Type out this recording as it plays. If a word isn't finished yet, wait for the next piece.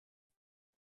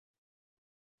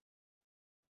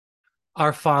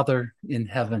Our Father in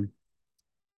heaven,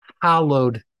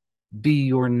 hallowed be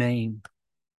your name.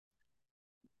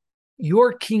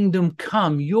 Your kingdom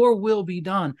come, your will be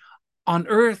done on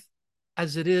earth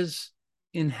as it is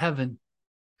in heaven.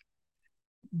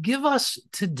 Give us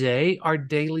today our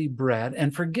daily bread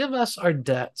and forgive us our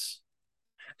debts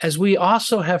as we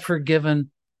also have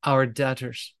forgiven our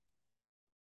debtors.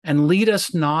 And lead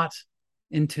us not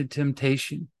into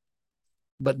temptation,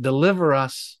 but deliver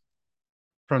us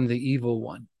from the evil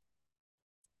one.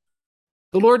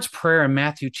 The Lord's Prayer in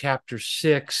Matthew chapter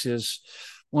 6 is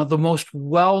one of the most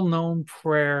well-known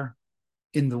prayer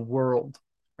in the world,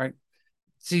 right?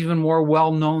 It's even more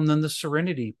well-known than the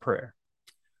Serenity Prayer.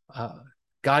 Uh,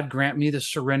 God grant me the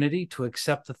serenity to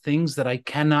accept the things that I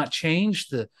cannot change,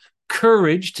 the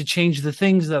courage to change the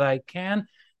things that I can,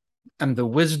 and the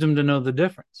wisdom to know the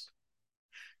difference.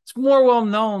 It's more well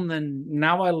known than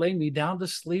now I lay me down to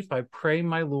sleep. I pray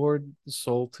my Lord the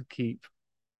soul to keep.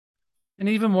 And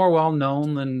even more well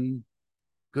known than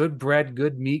good bread,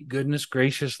 good meat, goodness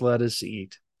gracious, let us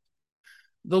eat.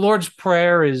 The Lord's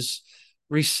Prayer is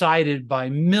recited by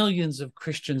millions of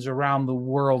Christians around the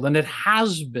world, and it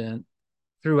has been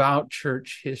throughout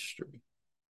church history.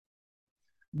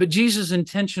 But Jesus'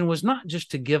 intention was not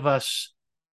just to give us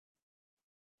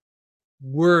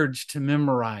words to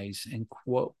memorize and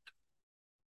quote.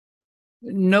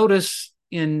 Notice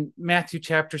in Matthew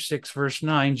chapter 6, verse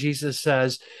 9, Jesus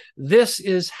says, "This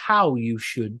is how you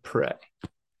should pray,"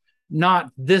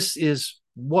 not "this is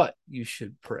what you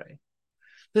should pray."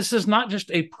 This is not just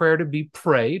a prayer to be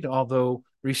prayed, although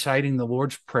reciting the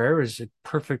Lord's Prayer is a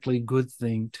perfectly good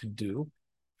thing to do.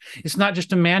 It's not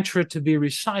just a mantra to be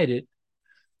recited.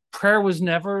 Prayer was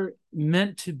never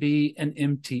meant to be an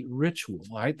empty ritual,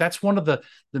 right? That's one of the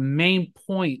main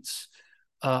points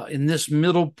in this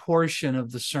middle portion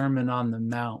of the Sermon on the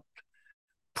Mount.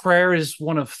 Prayer is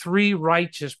one of three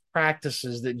righteous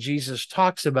practices that Jesus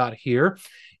talks about here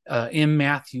in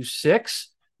Matthew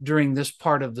 6 during this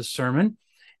part of the sermon,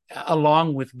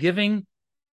 along with giving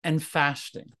and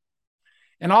fasting.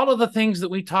 And all of the things that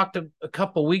we talked a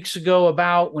couple weeks ago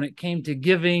about when it came to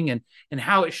giving and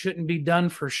how it shouldn't be done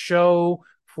for show,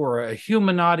 for a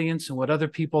human audience, and what other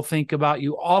people think about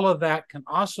you, all of that can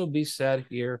also be said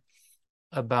here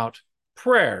about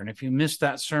prayer. And if you missed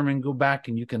that sermon, go back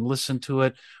and you can listen to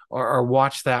it or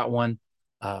watch that one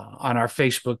on our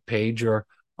Facebook page or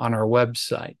on our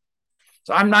website.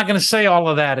 So I'm not going to say all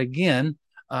of that again.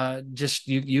 Just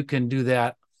you can do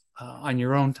that on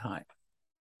your own time.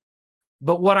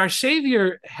 But what our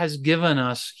Savior has given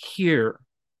us here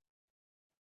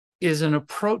is an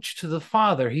approach to the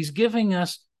Father. He's giving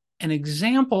us an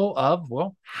example of,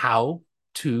 well, how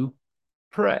to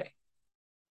pray.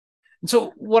 And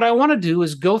so what I want to do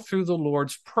is go through the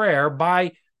Lord's Prayer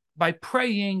by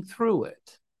praying through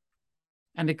it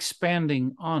and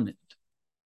expanding on it.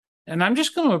 And I'm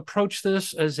just going to approach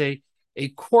this as a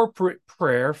corporate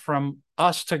prayer from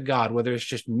us to God, whether it's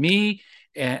just me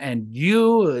and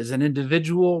you as an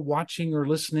individual watching or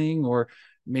listening, or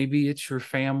maybe it's your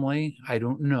family. I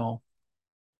don't know.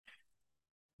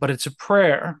 But it's a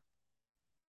prayer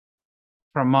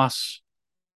from us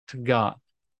to God.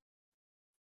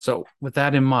 So with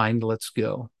that in mind, let's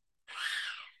go.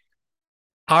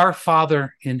 Our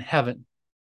Father in heaven,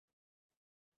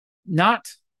 not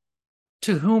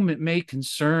to whom it may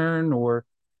concern or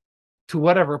to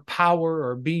whatever power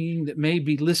or being that may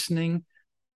be listening,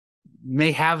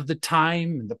 may have the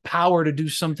time and the power to do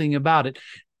something about it.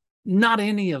 Not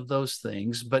any of those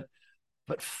things, but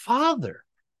Father,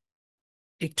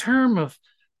 a term of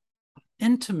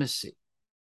intimacy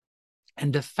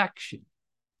and affection.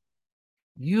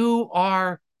 You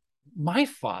are my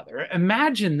Father.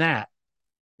 Imagine that.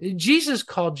 Jesus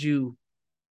called you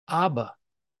Abba,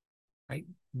 right?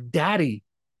 Daddy,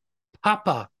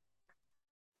 Papa,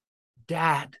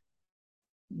 Dad.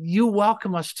 You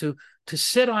welcome us to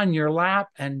sit on your lap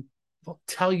and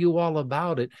tell you all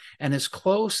about it. And as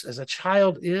close as a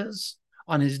child is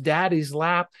on his daddy's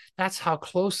lap, that's how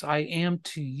close I am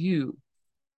to you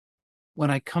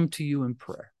when I come to you in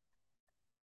prayer.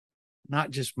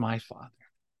 Not just my Father,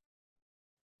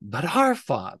 but our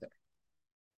Father,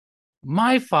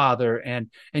 my Father and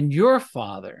your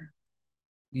Father.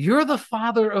 You're the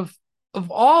Father of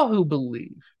all who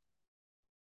believe.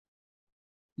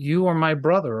 You are my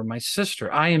brother or my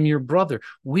sister. I am your brother.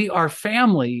 We are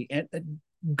family, and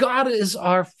God is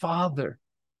our Father.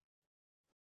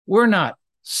 We're not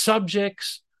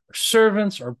subjects or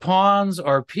servants or pawns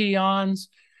or peons.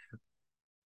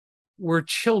 We're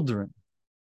children.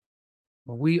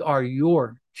 We are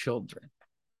your children.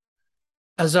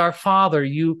 As our Father,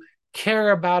 you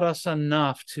care about us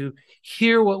enough to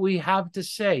hear what we have to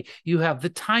say. You have the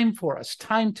time for us,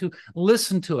 time to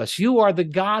listen to us. You are the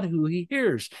God who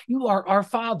hears. You are our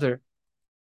Father.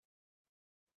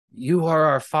 You are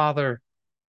our Father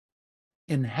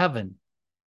in heaven,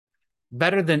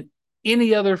 better than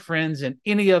any other friends in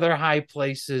any other high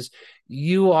places.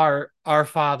 You are our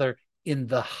Father in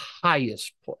the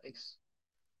highest place.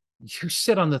 You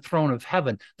sit on the throne of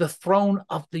heaven, the throne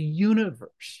of the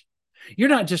universe. You're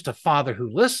not just a Father who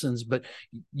listens, but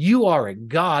you are a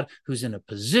God who's in a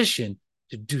position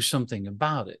to do something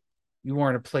about it. You are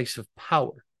in a place of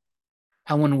power.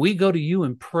 And when we go to you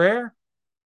in prayer,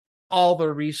 all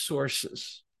the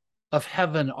resources of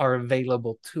heaven are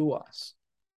available to us.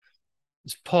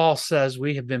 As Paul says,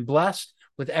 we have been blessed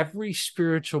with every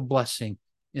spiritual blessing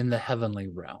in the heavenly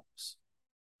realms.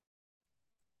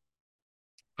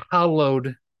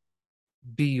 Hallowed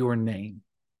be your name.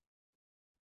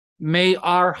 May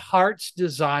our heart's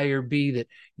desire be that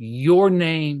your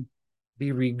name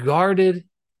be regarded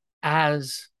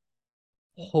as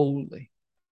holy,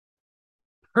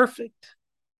 perfect,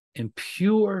 and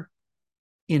pure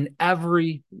in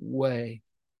every way,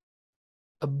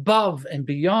 above and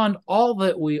beyond all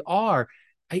that we are.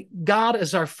 God,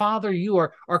 as our Father, you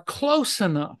are close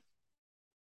enough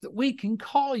that we can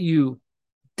call you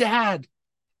Dad,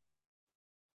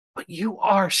 but you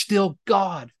are still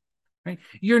God. Right?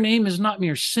 Your name is not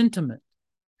mere sentiment,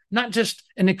 not just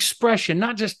an expression,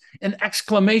 not just an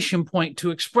exclamation point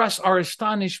to express our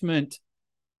astonishment.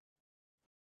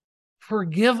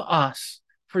 Forgive us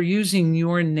for using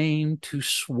your name to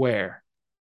swear,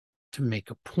 to make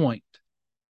a point,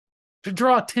 to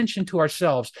draw attention to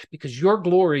ourselves, because your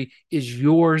glory is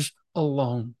yours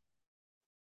alone.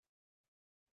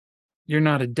 You're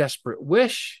not a desperate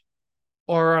wish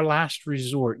or our last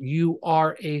resort. You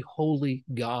are a holy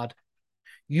God.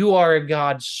 You are a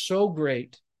God so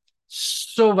great,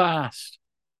 so vast,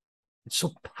 and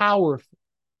so powerful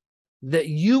that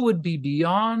you would be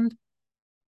beyond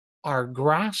our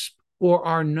grasp or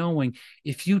our knowing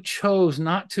if you chose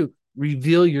not to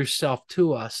reveal yourself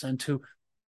to us and to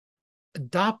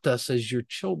adopt us as your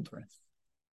children.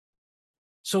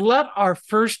 So let our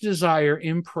first desire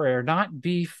in prayer not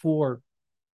be for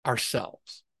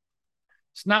ourselves.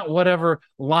 It's not whatever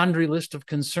laundry list of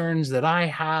concerns that I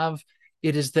have.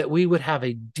 It is that we would have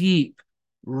a deep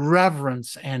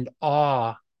reverence and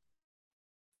awe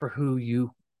for who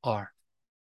you are.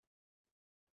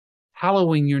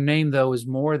 Hallowing your name, though, is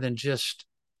more than just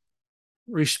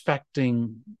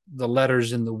respecting the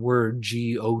letters in the word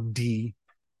G-O-D,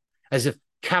 as if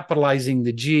capitalizing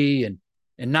the G and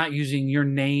not using your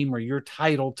name or your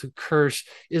title to curse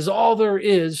is all there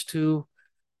is to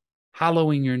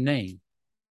hallowing your name.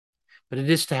 But it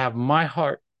is to have my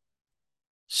heart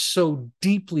so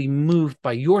deeply moved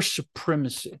by your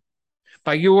supremacy,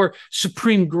 by your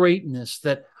supreme greatness,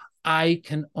 that I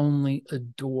can only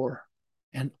adore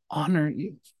and honor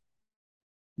you.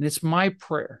 And it's my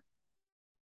prayer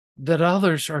that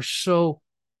others are so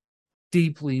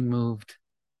deeply moved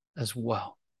as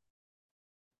well.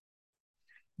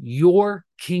 Your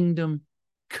kingdom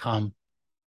come.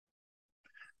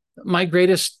 My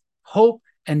greatest hope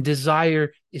and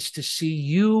desire is to see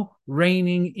you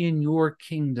reigning in your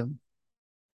kingdom,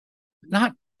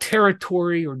 not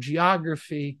territory or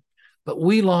geography, but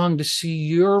we long to see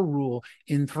your rule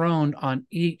enthroned on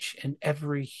each and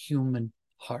every human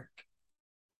heart.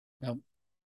 Now,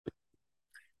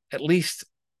 at least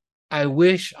I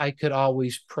wish I could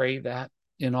always pray that,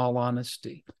 in all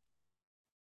honesty.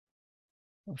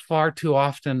 Far too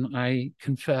often, I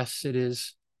confess, it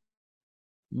is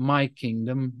my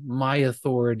kingdom, my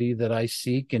authority that I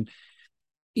seek. And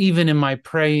even in my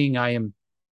praying, I am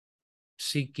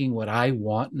seeking what I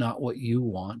want, not what you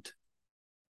want.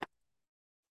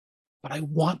 But I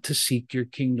want to seek your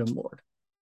kingdom, Lord.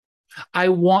 I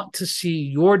want to see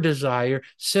your desire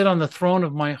sit on the throne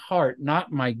of my heart,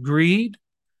 not my greed,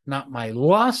 not my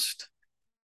lust,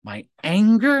 my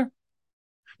anger,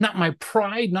 not my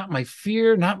pride, not my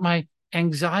fear, not my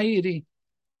anxiety.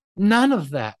 None of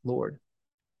that, Lord.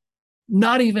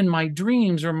 Not even my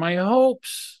dreams or my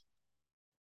hopes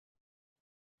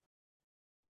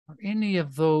or any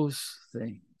of those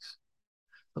things.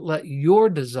 But let your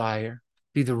desire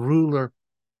be the ruler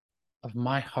of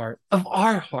my heart, of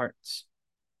our hearts.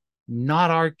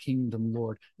 Not our kingdom,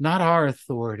 Lord, not our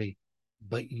authority,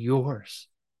 but yours.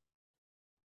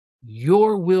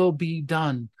 Your will be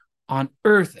done on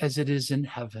earth as it is in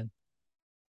heaven.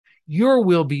 Your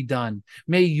will be done.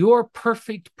 May your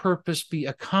perfect purpose be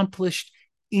accomplished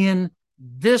in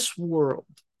this world.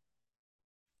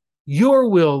 Your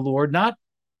will, Lord, not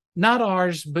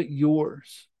ours, but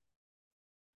yours.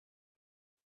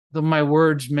 Though my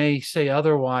words may say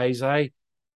otherwise, I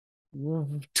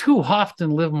too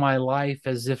often live my life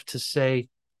as if to say,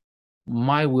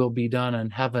 my will be done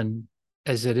in heaven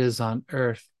as it is on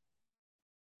earth.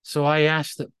 So I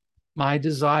ask that my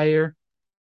desire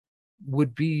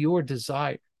would be your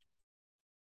desire,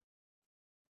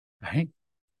 right?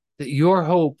 That your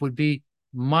hope would be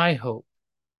my hope,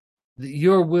 that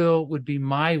your will would be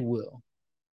my will.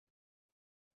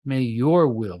 May your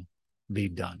will be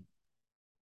done.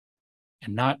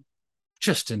 And not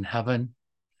just in heaven,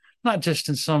 not just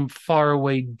in some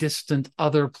faraway, distant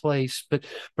other place, but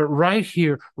right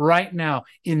here, right now,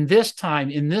 in this time,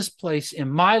 in this place, in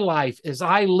my life, as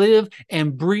I live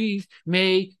and breathe,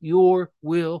 may your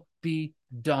will be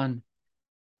done.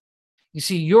 You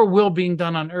see, your will being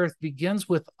done on earth begins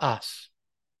with us.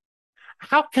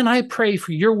 How can I pray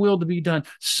for your will to be done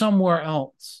somewhere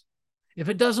else if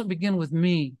it doesn't begin with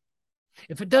me?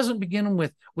 If it doesn't begin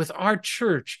with our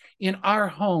church, in our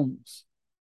homes?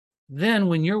 Then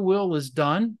when your will is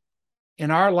done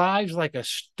in our lives like a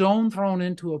stone thrown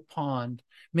into a pond,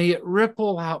 may it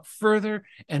ripple out further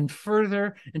and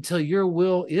further until your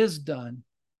will is done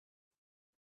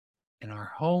in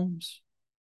our homes,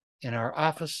 in our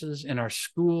offices, in our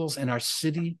schools, in our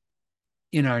city,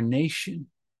 in our nation.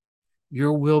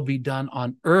 Your will be done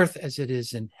on earth as it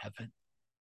is in heaven.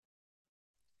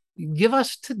 Give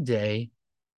us today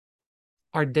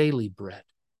our daily bread.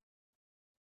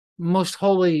 Most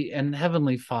holy and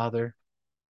heavenly Father,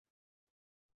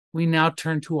 we now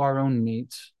turn to our own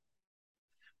needs.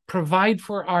 Provide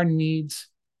for our needs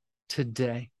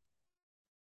today.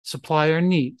 Supply our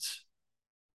needs,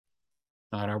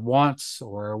 not our wants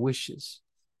or our wishes,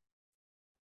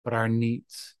 but our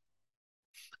needs.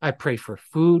 I pray for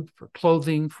food, for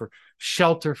clothing, for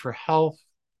shelter, for health,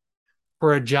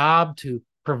 for a job to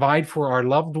provide for our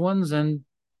loved ones and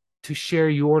to share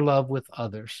your love with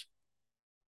others.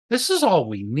 This is all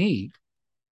we need.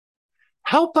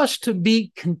 Help us to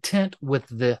be content with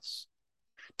this,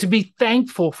 to be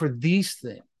thankful for these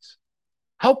things.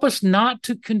 Help us not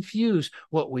to confuse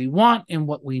what we want and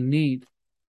what we need.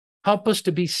 Help us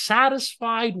to be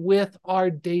satisfied with our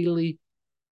daily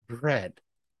bread,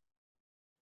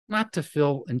 not to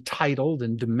feel entitled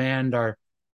and demand our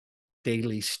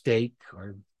daily steak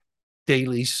or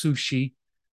daily sushi,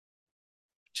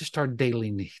 just our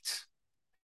daily needs.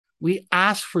 We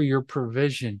ask for your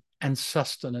provision and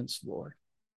sustenance, Lord.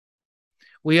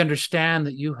 We understand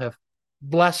that you have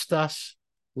blessed us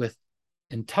with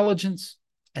intelligence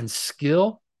and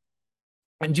skill,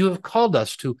 and you have called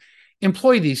us to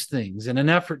employ these things in an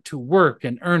effort to work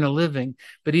and earn a living.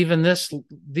 But even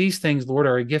these things, Lord,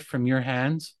 are a gift from your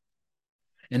hands,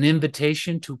 an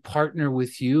invitation to partner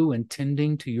with you in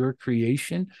tending to your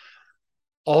creation.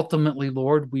 Ultimately,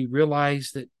 Lord, we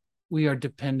realize that we are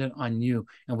dependent on you,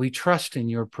 and we trust in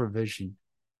your provision.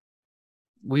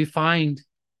 We find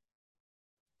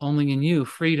only in you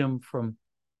freedom from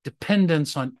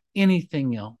dependence on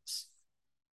anything else.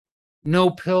 No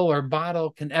pill or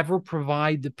bottle can ever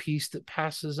provide the peace that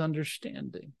passes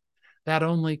understanding. That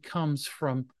only comes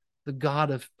from the God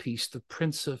of peace, the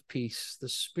Prince of Peace, the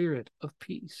Spirit of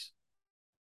peace.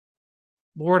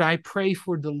 Lord, I pray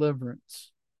for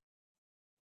deliverance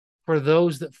for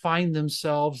those that find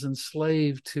themselves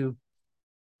enslaved to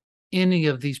any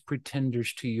of these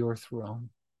pretenders to your throne.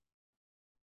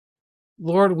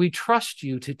 Lord, we trust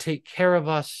you to take care of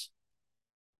us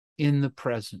in the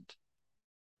present,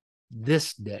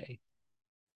 this day.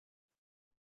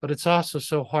 But it's also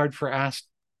so hard for us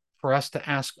to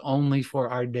ask only for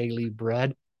our daily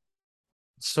bread.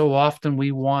 So often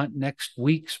we want next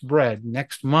week's bread,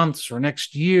 next month's or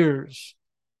next year's,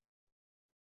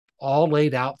 all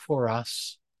laid out for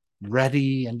us,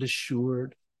 ready and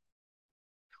assured.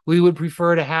 We would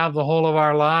prefer to have the whole of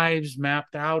our lives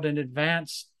mapped out in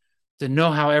advance to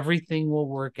know how everything will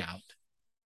work out.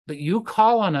 But you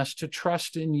call on us to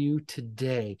trust in you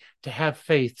today, to have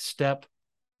faith step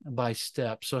by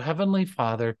step. So, Heavenly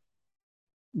Father,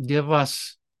 give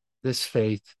us this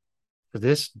faith for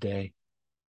this day.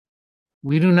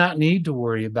 We do not need to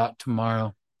worry about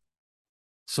tomorrow,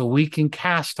 so we can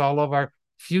cast all of our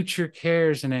future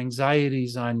cares and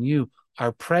anxieties on you.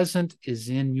 Our present is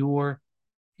in your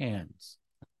hands.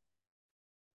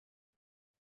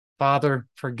 Father,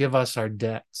 forgive us our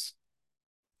debts.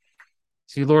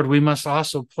 See, Lord, we must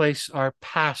also place our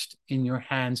past in your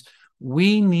hands.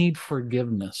 We need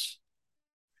forgiveness.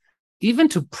 Even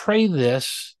to pray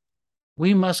this,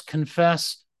 we must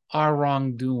confess our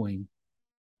wrongdoing.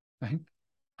 Right?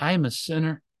 I am a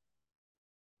sinner.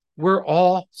 We're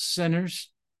all sinners.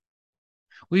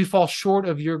 We fall short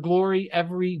of your glory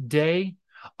every day.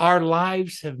 Our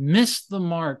lives have missed the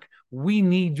mark. We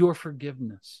need your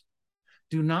forgiveness.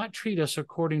 Do not treat us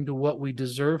according to what we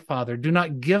deserve, Father. Do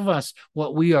not give us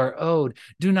what we are owed.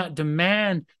 Do not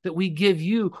demand that we give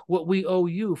you what we owe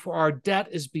you, for our debt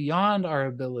is beyond our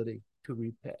ability to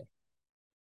repay.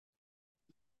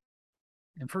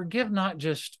 And forgive not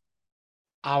just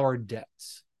our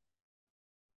debts,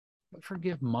 but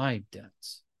forgive my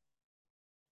debts.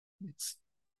 It's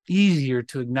easier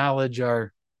to acknowledge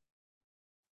our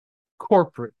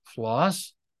corporate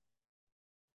flaws,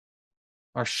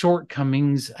 our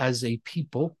shortcomings as a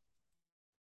people.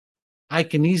 I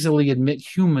can easily admit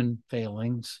human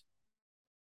failings,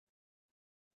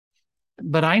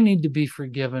 but I need to be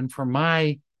forgiven for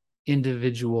my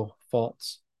individual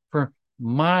faults, for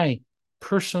my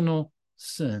personal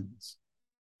sins,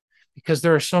 because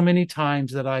there are so many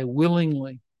times that I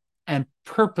willingly and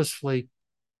purposefully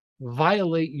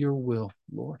violate your will,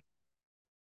 Lord.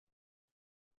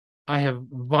 I have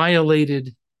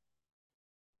violated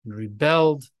and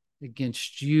rebelled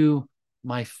against you,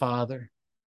 my Father.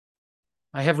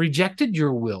 I have rejected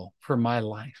your will for my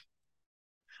life.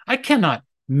 I cannot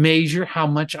measure how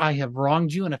much I have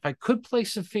wronged you, and if I could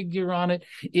place a figure on it,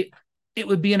 it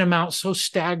would be an amount so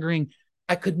staggering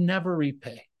I could never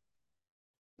repay.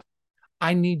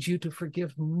 I need you to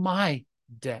forgive my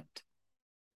debt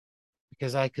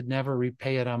because I could never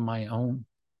repay it on my own.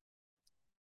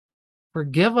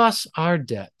 Forgive us our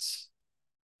debts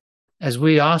as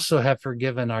we also have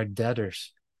forgiven our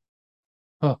debtors.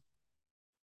 Oh,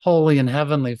 Holy and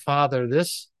Heavenly Father,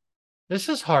 this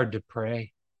is hard to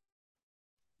pray.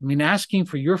 I mean, asking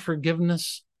for your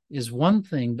forgiveness is one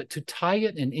thing, but to tie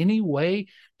it in any way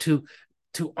to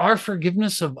our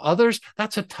forgiveness of others,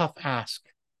 that's a tough ask.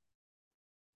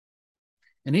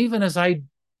 And even as I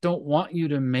don't want you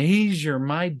to measure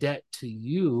my debt to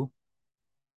you,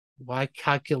 I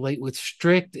calculate with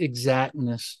strict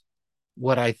exactness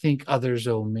what I think others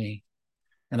owe me.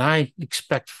 And I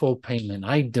expect full payment.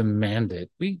 I demand it.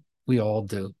 We all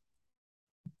do.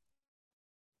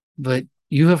 But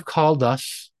you have called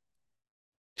us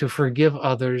to forgive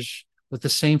others with the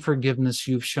same forgiveness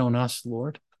you've shown us,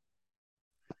 Lord.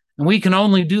 And we can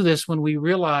only do this when we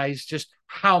realize just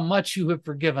how much you have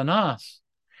forgiven us.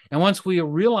 And once we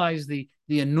realize the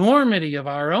enormity of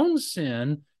our own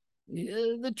sin,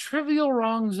 the trivial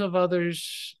wrongs of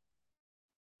others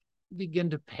begin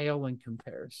to pale in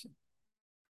comparison.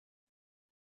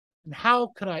 And how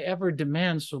could I ever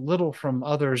demand so little from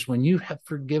others when you have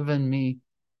forgiven me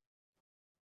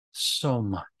so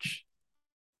much?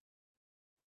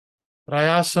 But I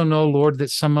also know, Lord, that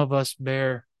some of us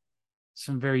bear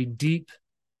some very deep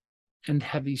and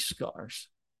heavy scars,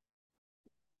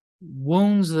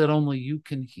 wounds that only you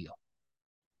can heal.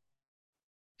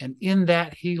 And in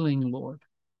that healing, Lord,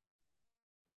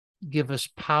 give us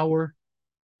power,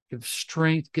 give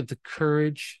strength, give the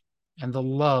courage and the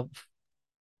love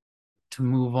to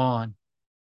move on,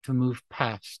 to move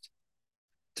past,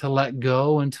 to let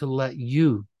go and to let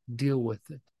you deal with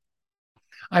it.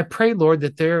 I pray, Lord,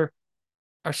 that there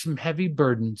are some heavy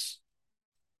burdens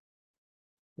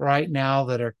right now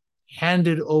that are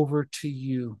handed over to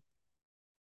you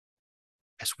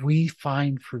as we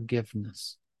find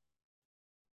forgiveness.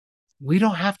 We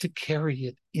don't have to carry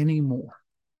it anymore.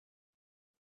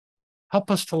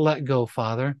 Help us to let go,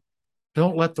 Father.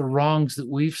 Don't let the wrongs that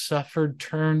we've suffered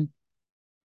turn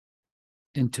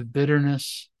into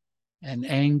bitterness and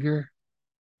anger.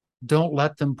 Don't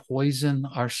let them poison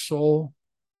our soul.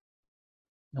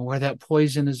 And where that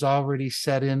poison is already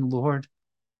set in, Lord,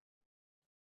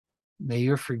 may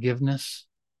your forgiveness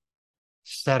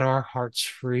set our hearts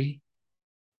free.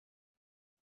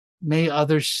 May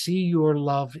others see your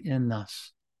love in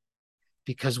us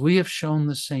because we have shown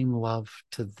the same love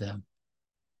to them.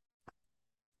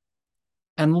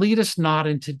 And lead us not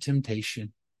into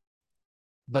temptation,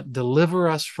 but deliver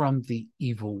us from the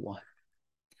evil one.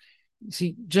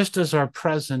 See, just as our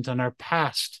present and our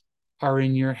past are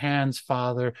in your hands,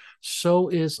 Father, so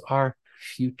is our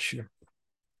future.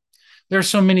 There are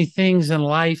so many things in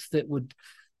life that would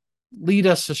lead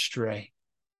us astray.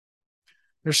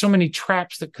 There's so many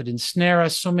traps that could ensnare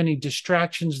us, so many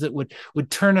distractions that would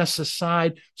turn us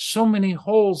aside, so many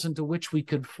holes into which we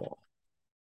could fall.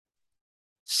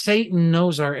 Satan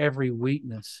knows our every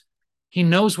weakness. He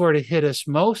knows where to hit us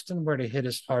most and where to hit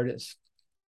us hardest.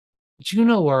 But you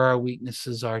know where our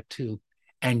weaknesses are too.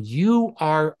 And you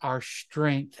are our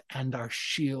strength and our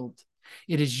shield.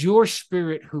 It is your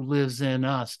Spirit who lives in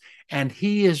us, and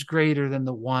he is greater than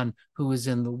the one who is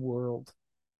in the world.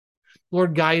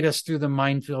 Lord, guide us through the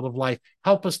minefield of life.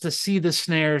 Help us to see the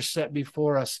snares set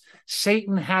before us.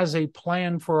 Satan has a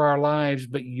plan for our lives,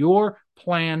 but your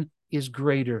plan is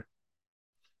greater.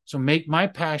 So make my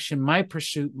passion, my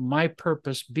pursuit, my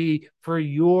purpose be for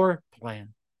your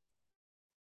plan.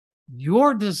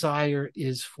 Your desire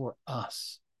is for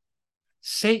us.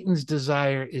 Satan's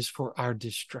desire is for our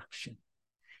destruction.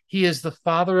 He is the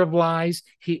father of lies.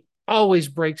 He always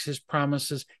breaks his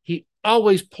promises. He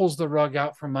always pulls the rug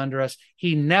out from under us.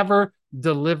 He never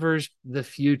delivers the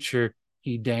future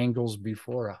he dangles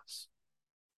before us.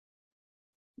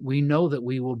 We know that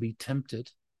we will be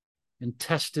tempted and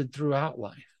tested throughout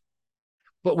life.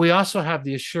 But we also have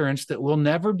the assurance that we'll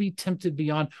never be tempted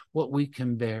beyond what we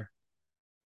can bear.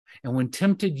 And when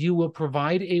tempted, you will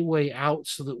provide a way out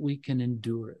so that we can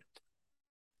endure it.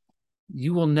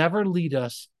 You will never lead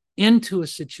us into a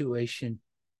situation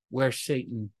where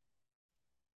Satan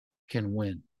can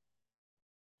win.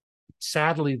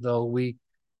 Sadly, though, we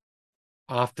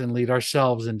often lead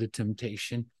ourselves into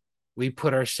temptation. We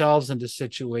put ourselves into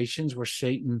situations where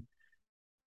Satan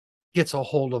gets a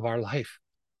hold of our life.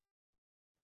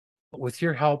 But with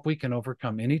your help, we can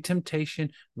overcome any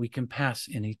temptation. We can pass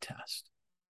any test.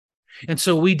 And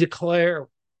so we declare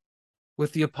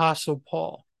with the Apostle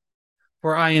Paul,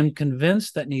 for I am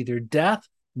convinced that neither death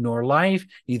nor life,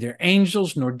 neither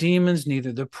angels nor demons,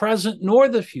 neither the present nor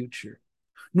the future,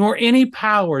 nor any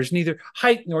powers, neither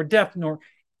height nor depth, nor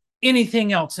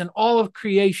anything else in all of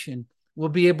creation will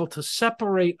be able to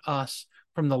separate us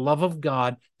from the love of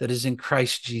God that is in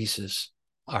Christ Jesus,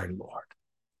 our Lord.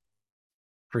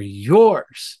 For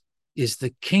yours is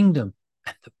the kingdom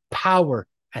and the power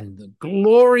and the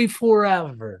glory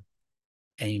forever.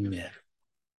 Amen.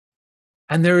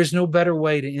 And there is no better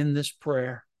way to end this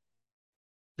prayer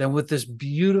than with this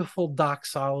beautiful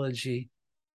doxology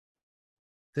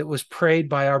that was prayed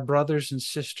by our brothers and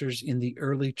sisters in the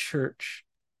early church.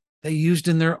 They used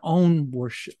in their own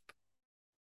worship.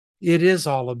 It is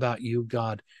all about you,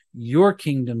 God, your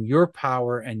kingdom, your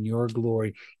power, and your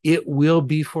glory. It will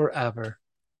be forever.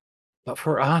 But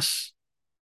for us,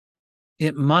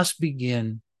 it must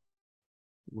begin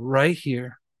right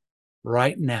here,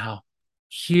 right now,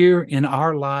 here in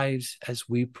our lives as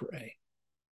we pray.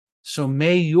 So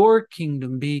may your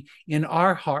kingdom be in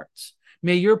our hearts.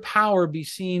 May your power be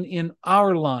seen in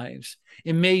our lives.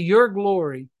 And may your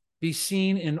glory be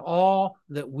seen in all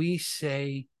that we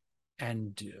say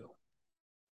and do.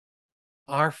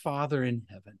 Our Father in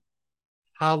heaven,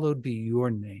 hallowed be your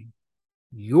name.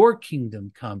 Your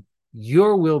kingdom come.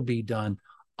 Your will be done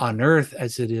on earth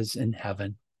as it is in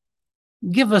heaven.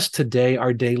 Give us today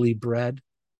our daily bread,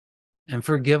 and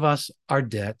forgive us our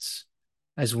debts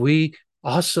as we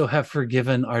also have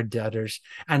forgiven our debtors.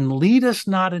 And lead us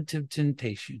not into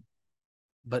temptation,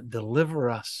 but deliver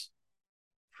us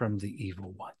from the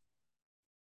evil one.